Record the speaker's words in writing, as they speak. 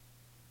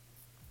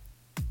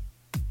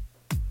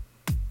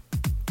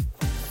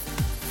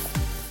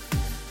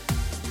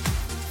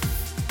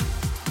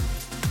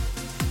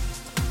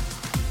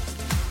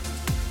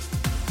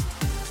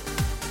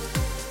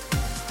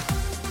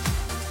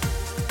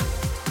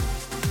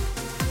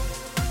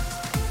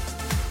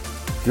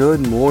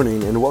Good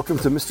morning and welcome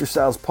to Mr.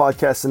 Sal's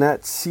Podcast and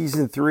at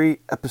Season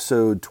 3,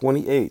 Episode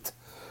 28.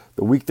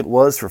 The week that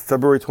was for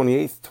February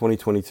 28th,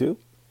 2022.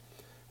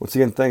 Once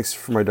again, thanks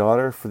to my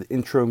daughter for the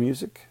intro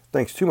music.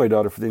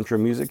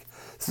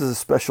 This is a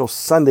special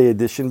Sunday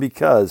edition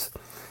because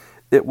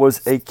it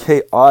was a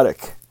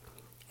chaotic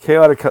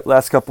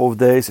last couple of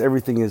days.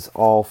 Everything is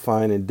all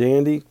fine and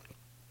dandy.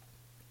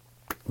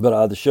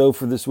 But the show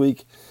for this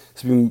week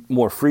is going to be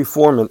more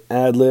freeform and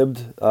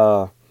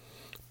ad-libbed.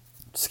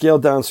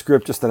 Scaled down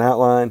script, just an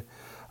outline.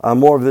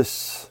 Most of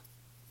this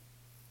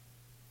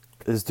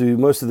is due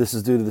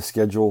to the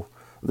schedule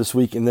this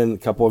week, and then a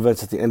couple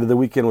events at the end of the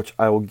weekend, which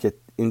I will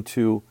get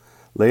into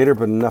later,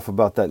 but enough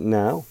about that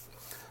now.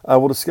 I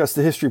will discuss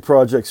the history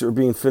projects that are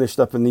being finished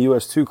up in the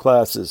US 2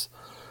 classes.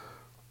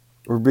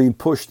 We're being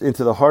pushed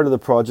into the heart of the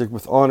project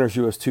with Honors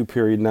US 2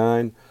 Period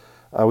 9.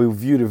 We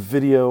viewed a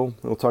video, and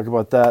we'll talk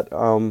about that,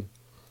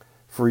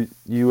 for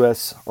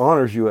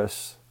Honors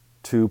US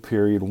 2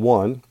 Period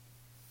 1.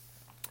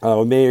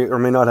 We may or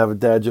may not have a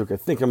dad joke. I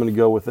think I'm going to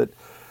go with it.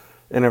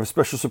 And I have a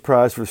special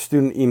surprise for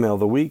Student Email of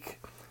the Week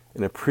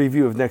and a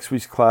preview of next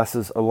week's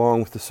classes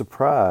along with a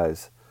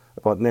surprise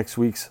about next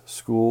week's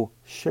school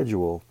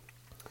schedule.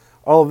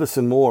 All of this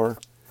and more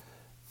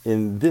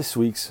in this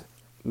week's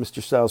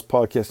Mr. Sal's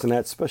Podcast and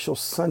that special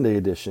Sunday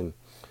edition.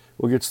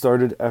 We'll get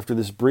started after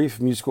this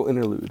brief musical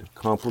interlude.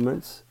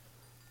 Compliments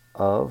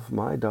of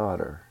my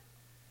daughter.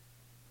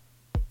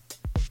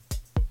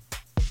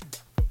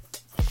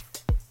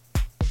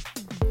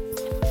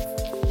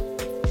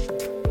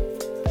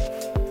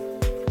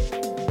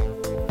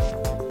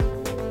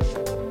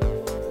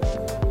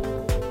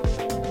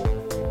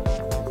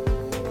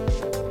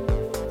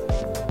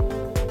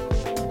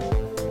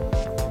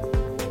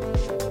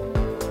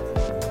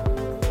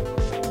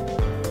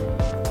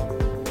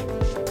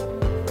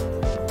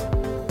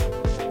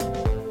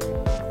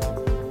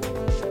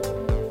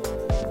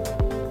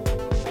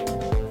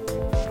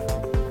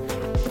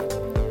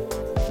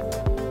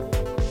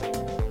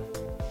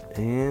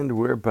 And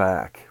we're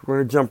back. We're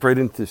going to jump right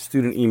into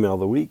Student Email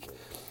of the Week.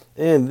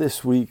 And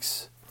this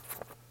week's...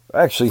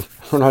 Actually,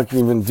 we're not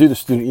going to even do the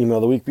Student Email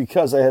of the Week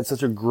because I had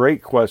such a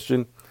great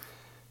question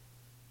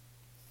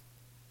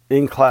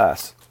in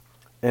class.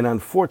 And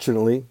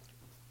unfortunately,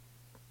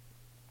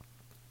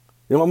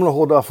 I'm going to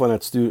hold off on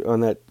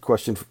that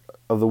question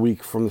of the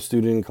week from the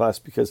student in class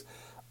because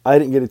I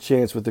didn't get a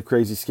chance with the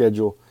crazy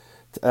schedule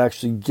to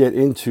actually get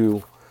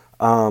into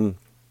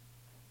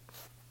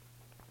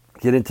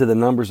the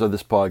numbers of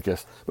this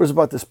podcast. But it's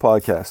about this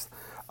podcast.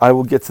 I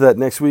will get to that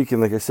next week.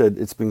 And like I said,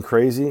 it's been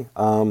crazy.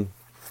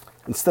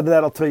 Instead of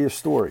that, I'll tell you a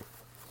story.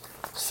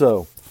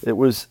 So it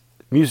was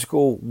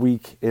musical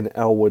week in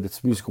Elwood.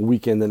 It's musical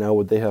weekend in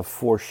Elwood. They have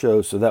 4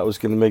 shows. So that was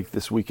going to make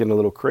this weekend a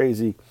little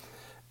crazy.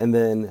 And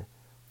then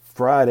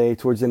Friday,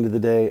 towards the end of the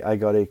day, I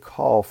got a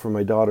call from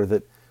my daughter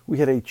that we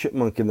had a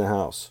chipmunk in the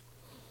house.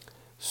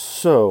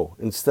 So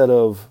instead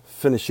of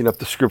finishing up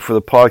the script for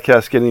the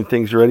podcast, getting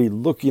things ready,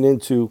 looking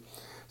into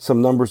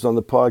some numbers on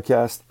the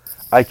podcast,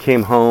 I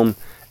came home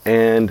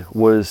and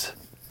was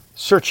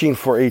searching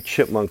for a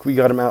chipmunk. We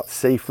got him out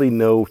safely.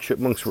 No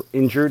chipmunks were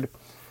injured,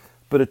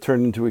 but it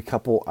turned into a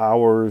couple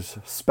hours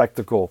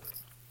spectacle.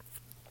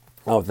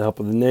 With the help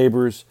of the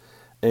neighbors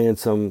and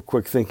some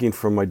quick thinking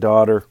from my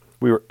daughter,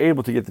 we were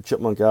able to get the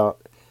chipmunk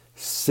out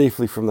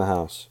safely from the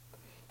house.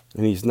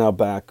 And he's now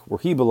back where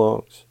he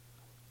belongs,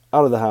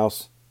 out of the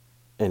house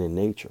and in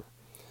nature.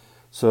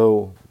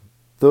 So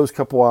those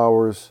couple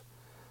hours,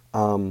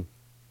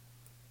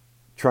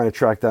 trying to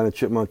track down a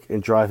chipmunk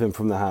and drive him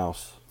from the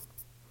house.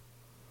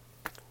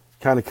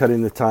 Kind of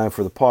cutting the time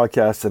for the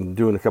podcast and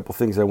doing a couple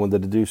things I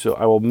wanted to do. So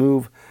I will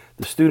move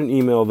the Student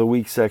Email of the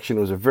Week section.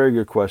 It was a very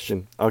good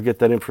question. I'll get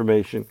that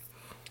information.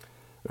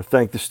 I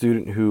thank the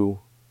student who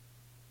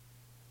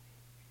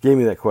gave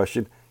me that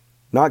question.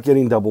 Not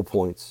getting double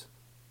points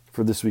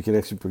for this week and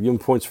next week. Give them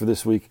points for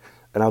this week.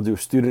 And I'll do a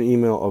Student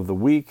Email of the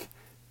Week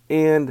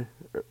and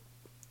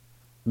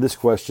this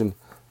question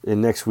in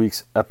next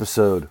week's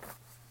episode.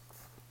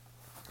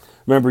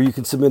 Remember, you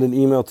can submit an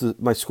email to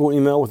my school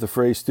email with the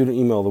phrase Student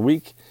Email of the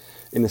Week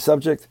in the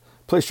subject.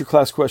 Place your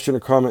class question or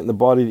comment in the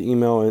body of the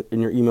email,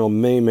 and your email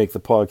may make the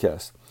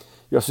podcast.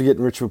 You also get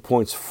enrichment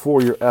points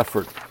for your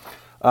effort.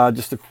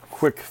 Just a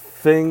quick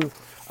thing.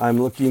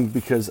 I'm looking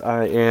because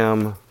I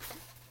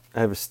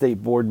have a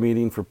state board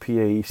meeting for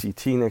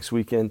PAECT next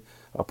weekend.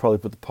 I'll probably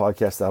put the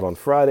podcast out on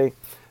Friday.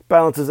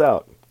 Balances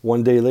out.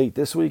 1 day late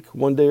this week,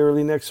 1 day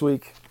early next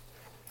week.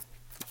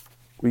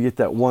 We get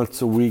that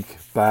once a week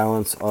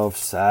balance of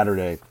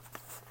Saturday.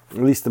 At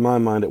least in my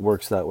mind, it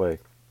works that way.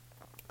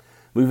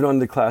 Moving on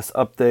to class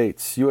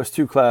updates. US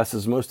 2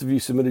 classes. Most of you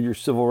submitted your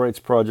civil rights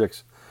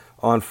projects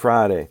on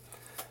Friday.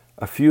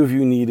 A few of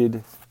you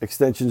needed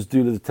extensions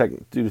due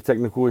to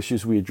technical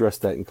issues. We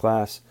addressed that in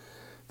class.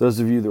 Those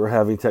of you that were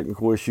having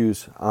technical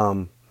issues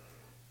and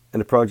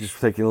the projects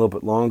were taking a little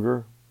bit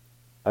longer,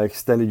 I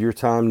extended your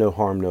time. No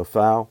harm, no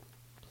foul.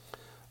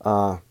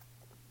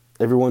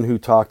 Everyone who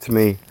talked to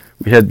me,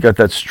 we had got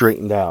that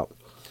straightened out.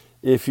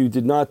 If you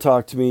did not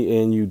talk to me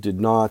and you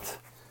did not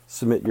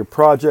submit your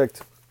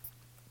project.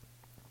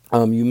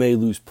 You may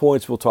lose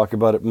points. We'll talk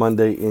about it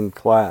Monday in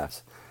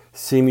class.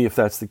 See me if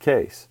that's the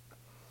case.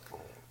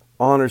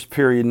 Honors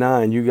Period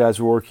 9, you guys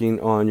were working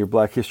on your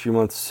Black History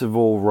Month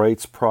civil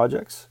rights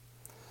projects.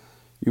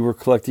 You were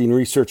collecting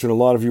research, and a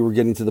lot of you were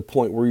getting to the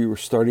point where you were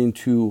starting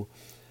to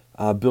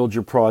build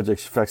your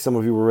projects. In fact, some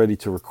of you were ready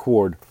to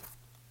record.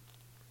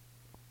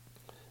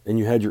 And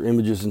you had your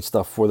images and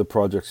stuff for the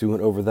projects. We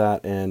went over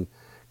that and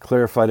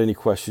clarified any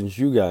questions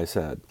you guys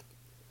had.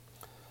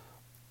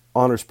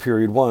 Honors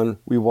Period 1,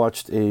 we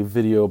watched a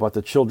video about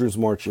the Children's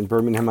March in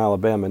Birmingham,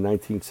 Alabama in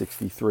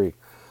 1963.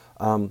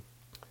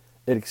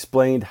 It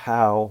explained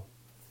how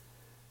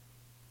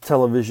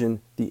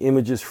television, the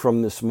images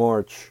from this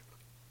march,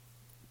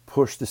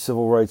 pushed the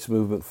civil rights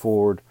movement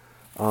forward,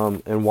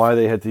 and why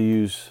they had to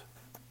use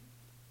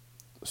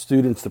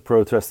students to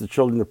protest, the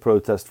children to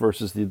protest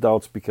versus the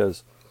adults,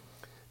 because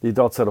the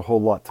adults had a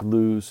whole lot to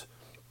lose,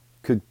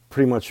 could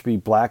pretty much be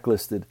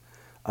blacklisted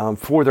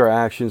for their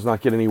actions,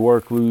 not get any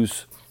work,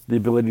 lose the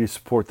ability to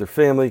support their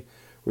family,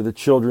 where the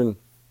children,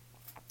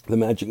 the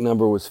magic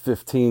number was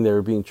 15. They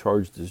were being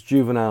charged as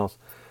juveniles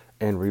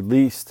and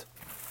released.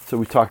 So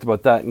we talked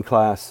about that in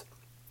class.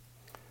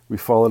 We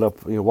followed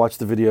up, watched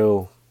the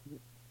video,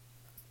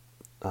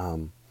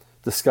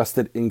 discussed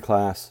it in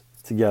class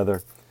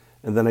together,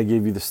 and then I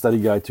gave you the study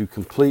guide to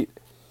complete,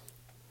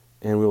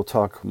 and we'll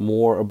talk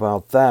more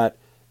about that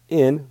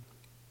in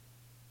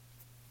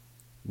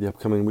the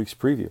upcoming week's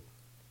preview.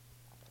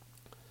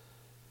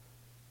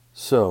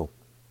 So,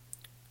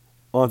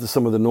 on to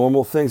some of the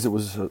normal things.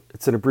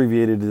 It's an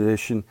abbreviated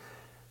edition.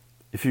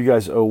 If you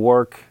guys owe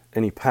work,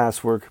 any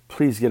past work,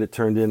 please get it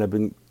turned in. I've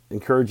been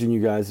encouraging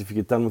you guys, if you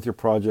get done with your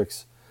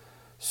projects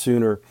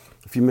sooner.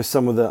 If you miss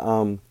some of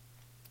the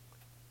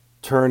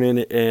turn in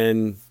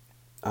and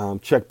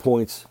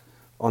checkpoints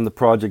on the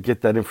project,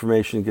 get that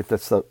information, get that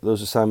stuff,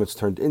 those assignments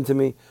turned into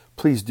me.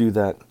 Please do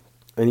that.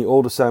 Any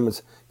old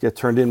assignments get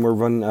turned in. We're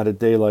running out of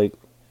daylight.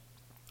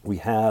 We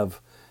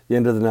have the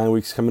end of the 9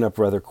 weeks coming up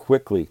rather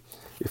quickly.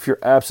 If you're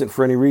absent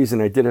for any reason,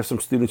 I did have some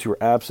students who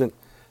were absent.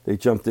 They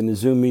jumped into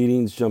Zoom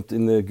meetings, jumped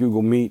in the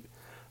Google Meet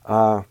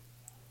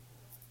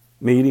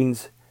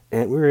meetings,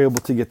 and we were able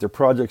to get their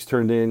projects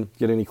turned in,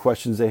 get any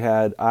questions they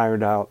had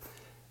ironed out.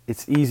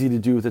 It's easy to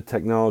do with the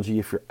technology.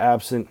 If you're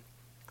absent,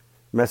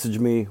 message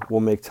me. We'll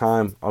make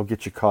time. I'll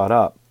get you caught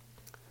up.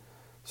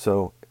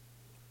 So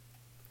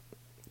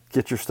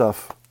get your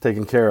stuff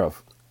taken care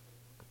of.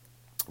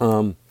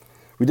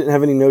 We didn't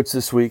have any notes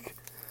this week.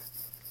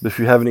 If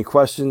you have any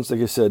questions, like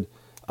I said,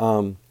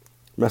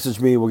 message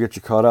me. We'll get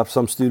you caught up.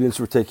 Some students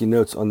were taking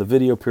notes on the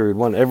video period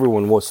 1.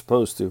 Everyone was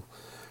supposed to.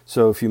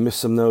 So if you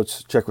missed some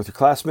notes, check with your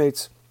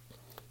classmates.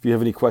 If you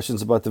have any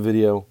questions about the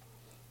video,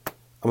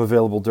 I'm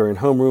available during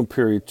homeroom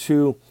period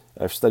 2.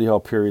 I have study hall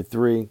period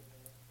 3.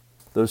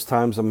 Those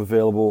times I'm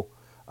available.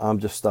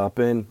 Just stop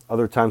in.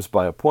 Other times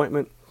by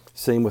appointment.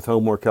 Same with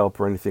homework help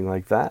or anything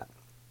like that.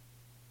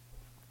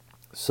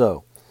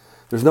 So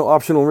there's no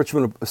optional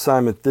enrichment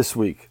assignment this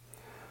week.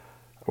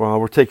 Well,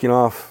 we're tailing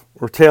off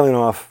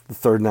the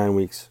third 9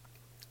 weeks.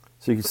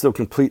 So you can still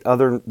complete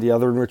the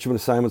other enrichment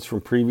assignments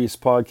from previous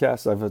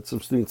podcasts. I've had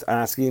some students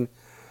asking.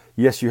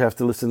 Yes, you have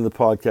to listen to the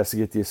podcast to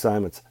get the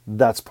assignments.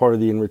 That's part of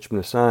the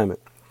enrichment assignment.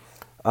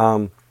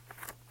 So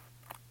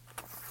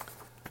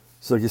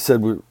like I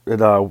said, we're at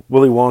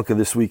Willy Wonka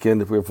this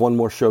weekend. We have one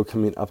more show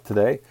coming up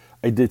today.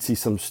 I did see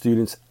some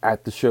students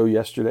at the show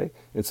yesterday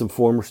and some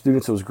former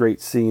students. It was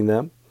great seeing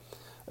them.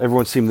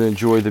 Everyone seemed to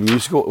enjoy the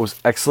musical. It was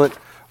excellent,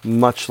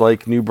 much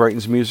like New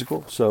Brighton's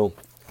musical. So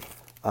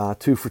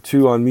 2 for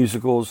 2 on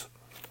musicals.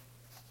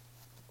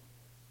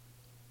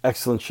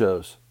 Excellent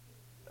shows.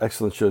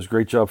 Excellent shows.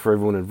 Great job for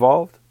everyone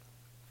involved.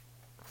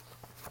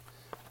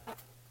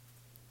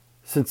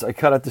 Since I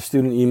cut out the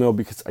student email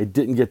because I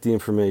didn't get the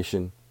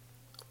information,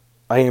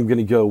 I am going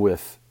to go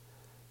with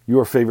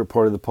your favorite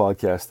part of the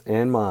podcast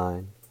and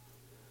mine,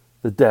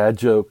 the dad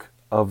joke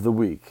of the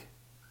week.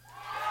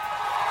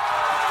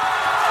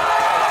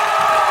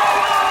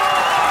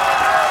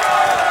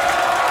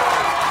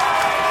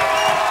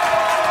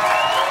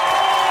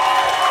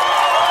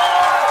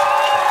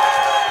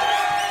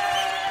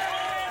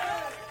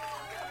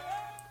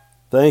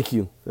 Thank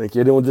you. Thank you.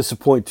 I didn't want to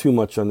disappoint too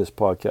much on this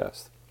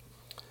podcast.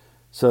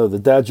 So the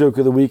dad joke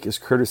of the week is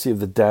courtesy of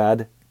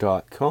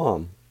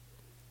thedad.com.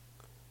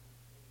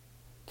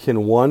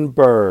 Can one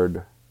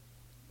bird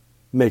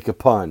make a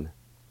pun?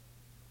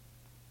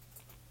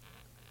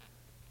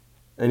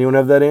 Anyone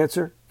have that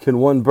answer? Can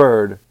one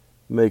bird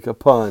make a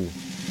pun?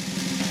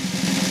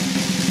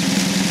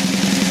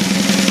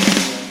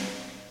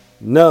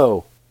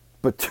 No,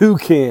 but 2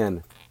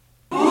 can.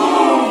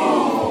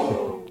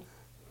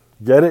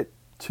 Get it?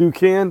 2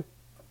 can?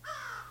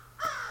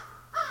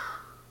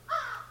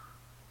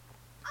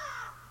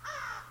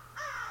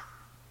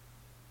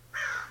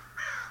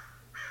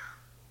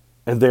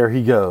 And there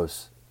he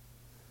goes.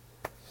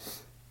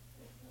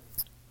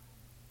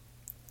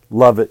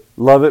 Love it.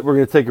 Love it. We're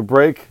going to take a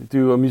break,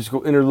 do a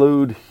musical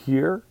interlude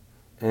here,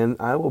 and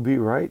I will be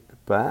right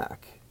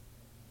back.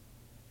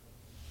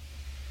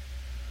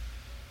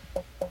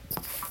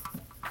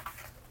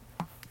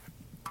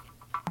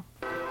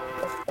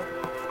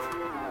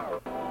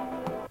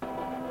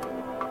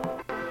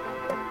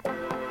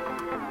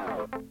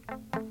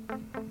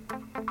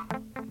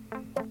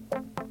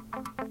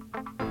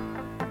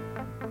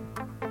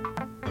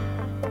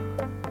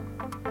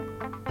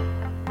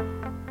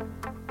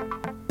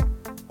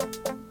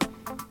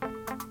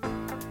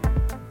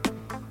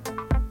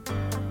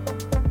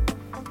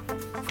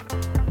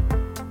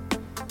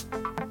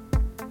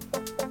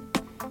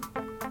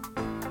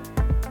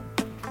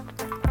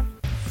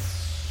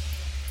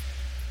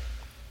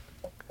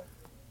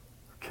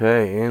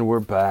 Okay, and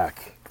we're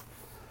back.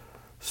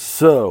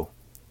 So,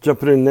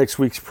 jumping in next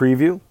week's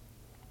preview.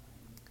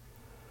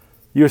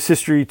 U.S.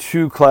 History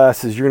 2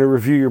 classes. You're going to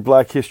review your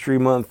Black History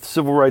Month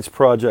Civil Rights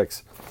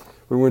projects.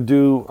 We're going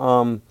to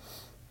do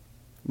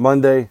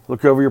Monday,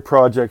 look over your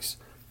projects.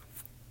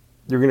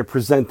 You're going to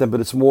present them, but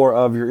it's more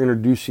of you're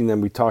introducing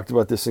them. We talked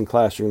about this in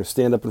class. You're going to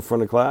stand up in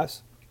front of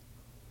class.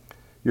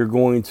 You're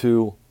going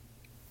to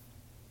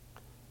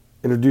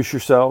introduce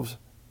yourselves,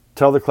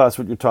 tell the class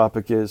what your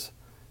topic is,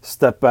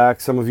 step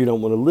back. Some of you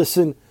don't want to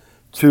listen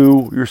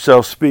to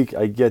yourself speak.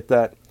 I get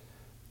that.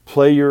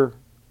 Play your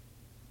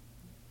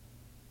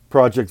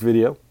project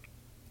video,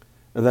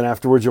 and then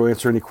afterwards you'll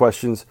answer any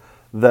questions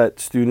that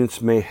students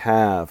may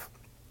have.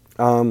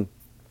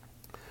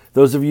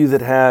 Those of you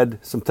that had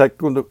some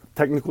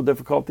technical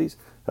difficulties,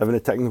 having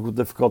a technical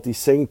difficulty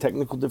saying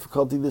technical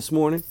difficulty this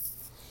morning,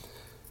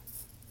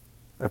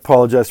 I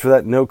apologize for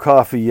that. No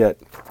coffee yet.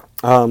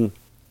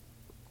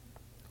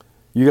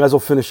 You guys will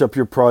finish up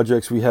your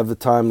projects. We have the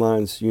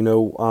timelines,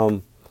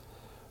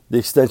 the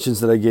extensions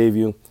that I gave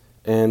you,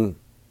 and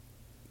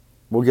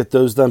we'll get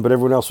those done, but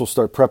everyone else will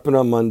start prepping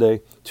on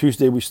Monday.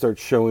 Tuesday, we start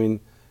showing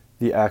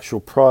the actual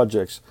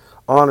projects.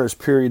 Honors,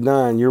 period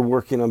 9, you're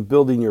working on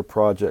building your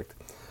project.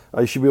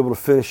 You should be able to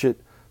finish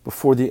it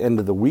before the end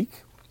of the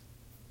week.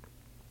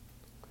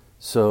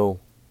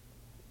 So,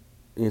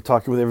 you're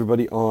talking with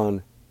everybody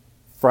on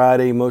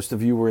Friday. Most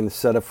of you were in the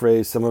setup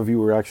phase. Some of you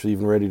were actually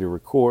even ready to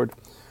record.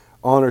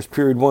 Honors,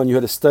 period 1, you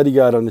had a study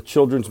guide on the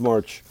Children's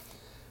March.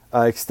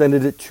 I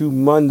extended it to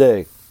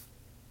Monday.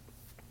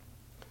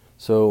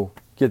 So,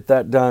 get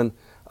that done.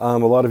 A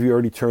lot of you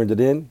already turned it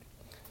in.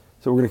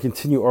 So we're going to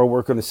continue our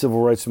work on the civil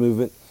rights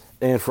movement.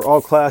 And for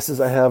all classes,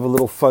 I have a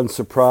little fun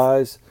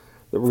surprise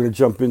that we're going to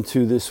jump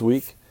into this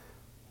week.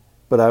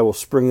 But I will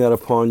spring that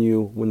upon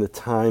you when the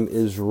time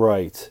is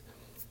right.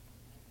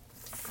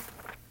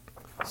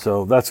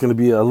 So that's going to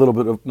be a little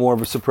bit more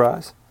of a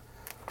surprise.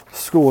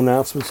 School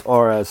announcements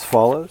are as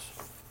follows.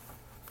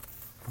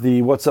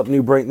 The What's Up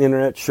New Brighton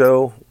Internet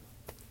show.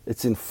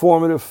 It's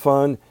informative,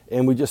 fun,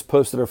 and we just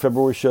posted our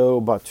February show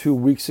about 2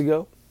 weeks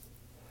ago.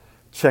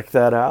 Check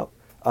that out.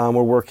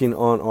 We're working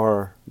on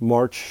our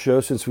March show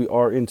since we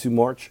are into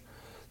March.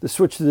 The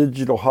switch to the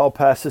digital hall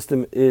pass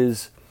system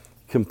is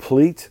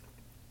complete.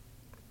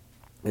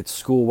 It's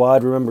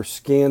school-wide. Remember,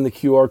 scan the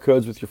QR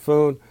codes with your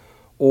phone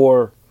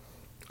or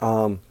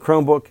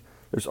Chromebook.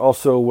 There's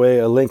also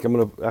a link. I'm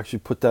going to actually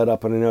put that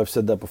up, and I know I've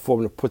said that before.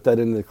 I'm going to put that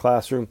into the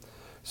classroom.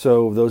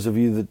 So those of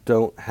you that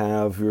don't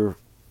have your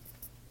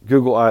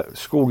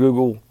school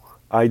Google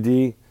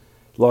ID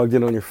logged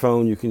in on your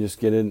phone, you can just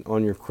get in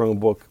on your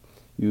Chromebook.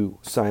 You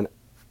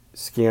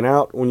scan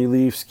out when you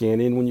leave, scan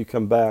in when you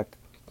come back.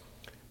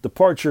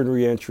 Departure and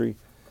reentry.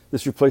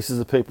 This replaces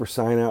the paper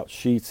sign-out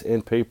sheets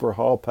and paper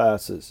hall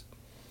passes.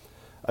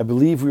 I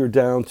believe we are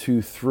down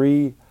to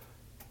 3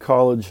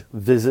 college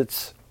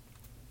visits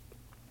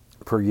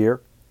per year,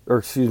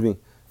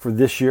 for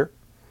this year.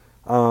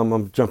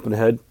 I'm jumping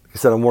ahead. Like I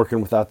said, I'm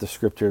working without the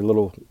script here,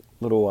 little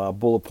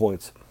bullet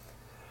points.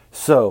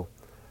 So,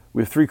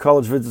 we have 3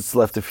 college visits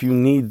left. If you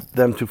need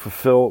them to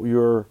fulfill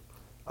your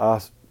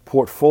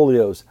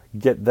portfolios,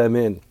 get them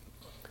in.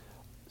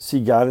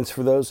 See guidance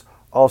for those.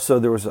 Also,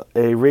 there was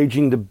a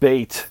raging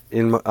debate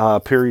in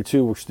period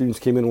 2 where students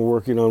came in and were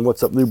working on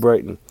What's Up New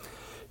Brighton.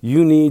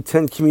 You need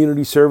 10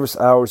 community service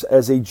hours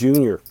as a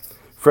junior.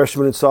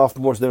 Freshmen and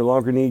sophomores no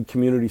longer need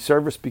community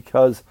service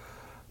because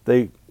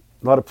a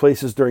lot of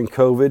places during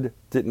COVID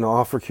didn't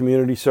offer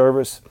community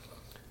service.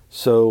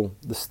 So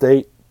the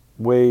state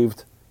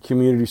waived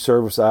community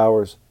service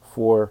hours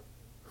for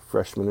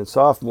freshmen and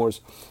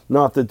sophomores.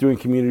 Not that doing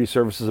community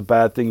service is a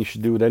bad thing. You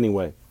should do it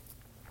anyway.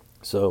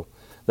 So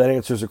that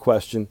answers a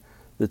question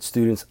that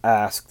students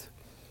asked.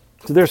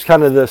 So there's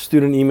kind of the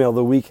student email of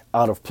the week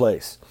out of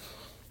place.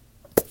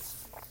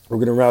 We're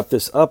going to wrap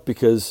this up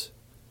because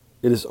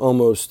it is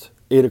almost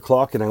 8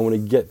 o'clock and I want to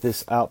get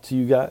this out to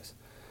you guys.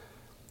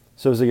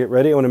 So as I get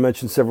ready, I want to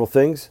mention several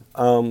things.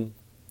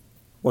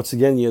 Once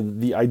again,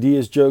 the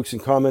ideas, jokes,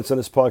 and comments on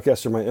this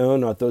podcast are my own,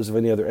 not those of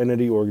any other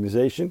entity or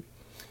organization.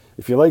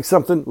 If you like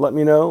something, let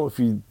me know. If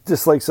you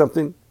dislike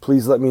something,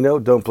 please let me know.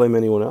 Don't blame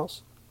anyone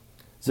else.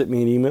 Zip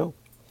me an email.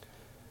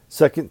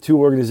 Second, 2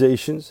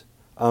 organizations.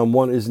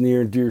 One is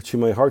near and dear to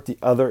my heart. The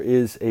other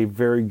is a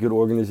very good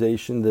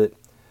organization that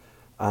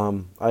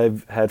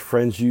I've had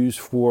friends use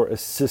for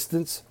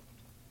assistance.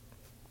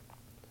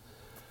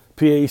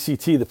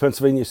 PACT, the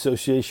Pennsylvania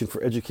Association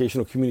for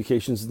Educational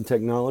Communications and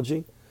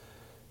Technology.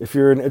 If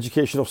you're an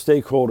educational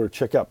stakeholder,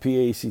 check out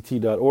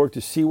PACT.org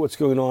to see what's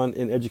going on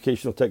in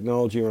educational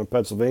technology around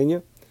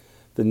Pennsylvania,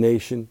 the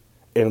nation,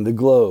 and the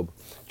globe.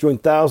 Join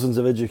thousands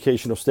of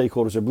educational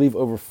stakeholders, I believe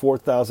over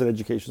 4,000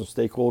 educational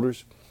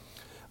stakeholders,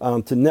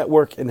 to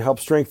network and help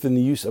strengthen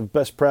the use of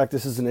best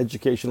practices in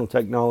educational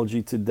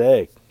technology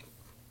today.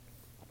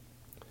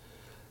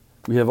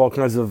 We have all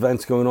kinds of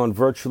events going on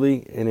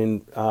virtually and in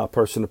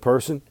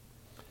person-to-person.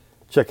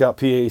 Check out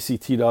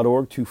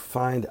PACT.org to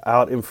find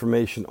out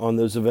information on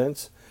those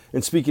events.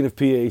 And speaking of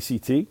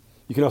PACT,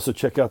 you can also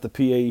check out the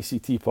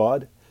PACT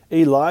pod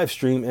a live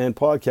stream and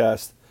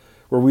podcast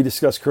where we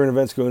discuss current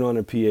events going on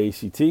in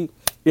PACT,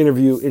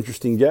 interview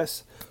interesting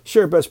guests,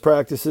 share best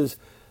practices,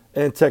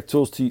 and tech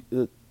tools you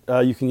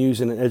can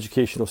use in an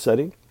educational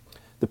setting.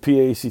 The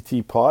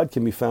PACT pod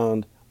can be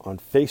found on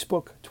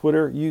Facebook,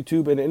 Twitter,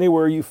 YouTube, and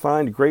anywhere you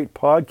find great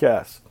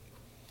podcasts.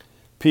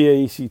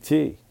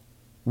 PACT,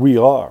 we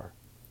are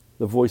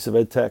the voice of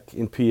EdTech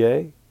in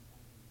PA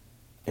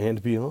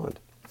and beyond.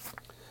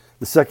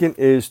 The second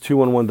is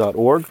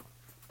 211.org.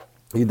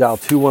 You dial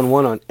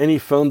 211 on any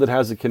phone that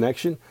has a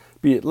connection,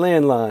 be it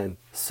landline,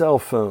 cell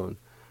phone,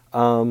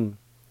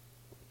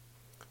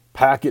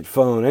 packet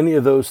phone, any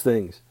of those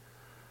things.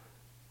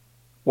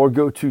 Or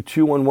go to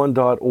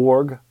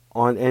 211.org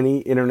on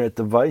any internet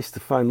device to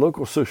find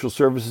local social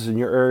services in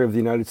your area of the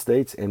United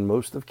States and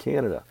most of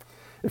Canada.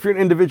 If you're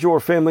an individual or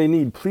family in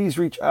need, please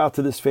reach out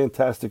to this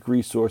fantastic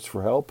resource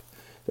for help.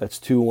 That's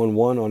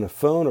 211 on a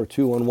phone or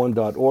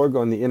 211.org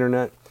on the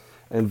internet,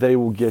 and they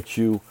will get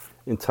you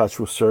in touch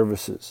with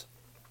services,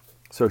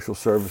 social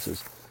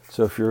services.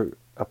 So if you're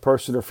a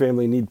person or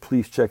family in need,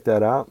 please check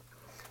that out.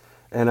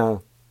 And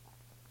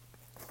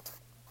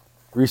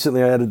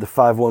recently I added the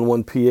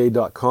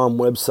 511pa.com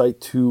website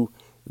to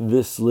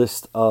this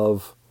list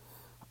of,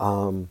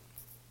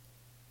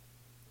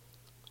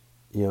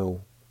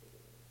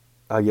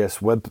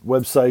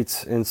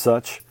 websites and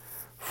such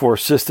for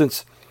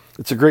assistance.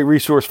 It's a great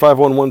resource.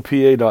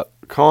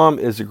 511pa.com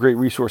is a great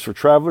resource for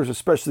travelers,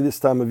 especially this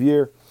time of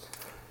year.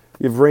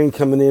 You have rain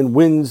coming in,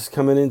 winds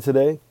coming in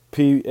today.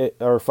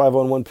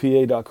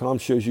 511pa.com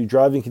shows you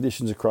driving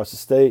conditions across the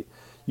state.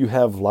 You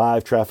have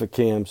live traffic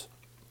cams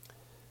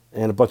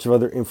and a bunch of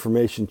other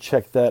information.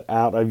 Check that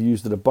out. I've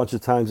used it a bunch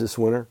of times this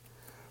winter.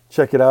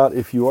 Check it out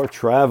if you are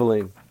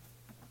traveling.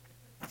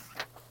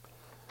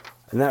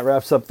 And that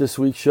wraps up this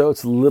week's show.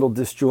 It's a little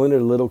disjointed,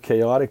 a little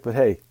chaotic, but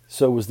hey,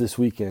 so was this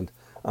weekend.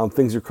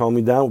 Things are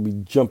calming down. We'll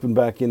be jumping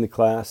back into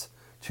class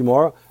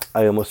tomorrow.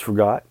 I almost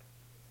forgot.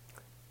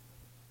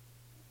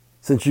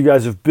 Since you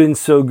guys have been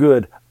so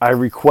good, I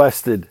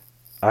put in,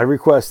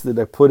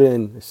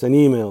 sent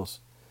emails.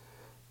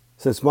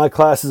 Since my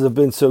classes have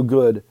been so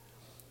good,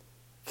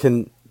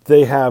 can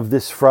they have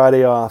this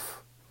Friday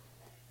off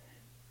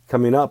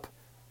coming up?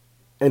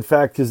 In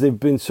fact, because they've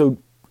been so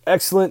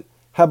excellent,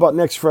 how about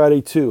next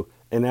Friday too?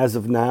 And as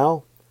of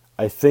now,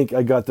 I think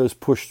I got those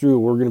pushed through.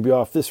 We're going to be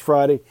off this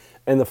Friday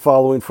and the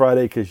following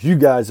Friday because you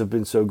guys have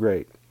been so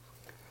great.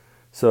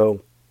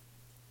 So,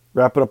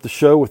 wrapping up the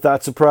show with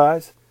that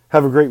surprise.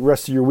 Have a great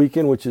rest of your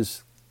weekend, which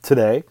is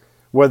today.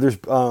 Weather's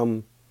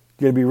going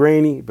to be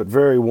rainy, but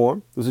very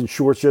warm. I was in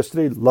shorts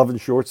yesterday, loving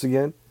shorts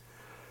again.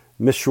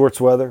 Miss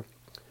shorts weather.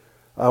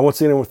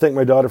 Once again, I want to thank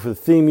my daughter for the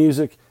theme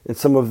music and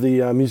some of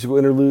the musical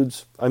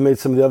interludes. I made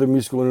some of the other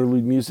musical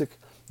interlude music.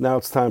 Now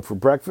it's time for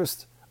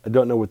breakfast. I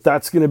don't know what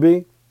that's going to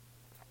be,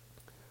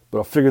 but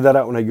I'll figure that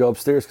out when I go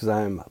upstairs because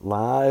I am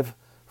live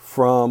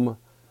from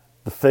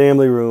the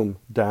family room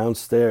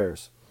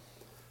downstairs.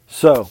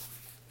 So,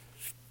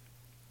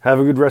 have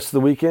a good rest of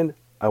the weekend.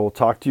 I will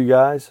talk to you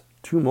guys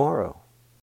tomorrow.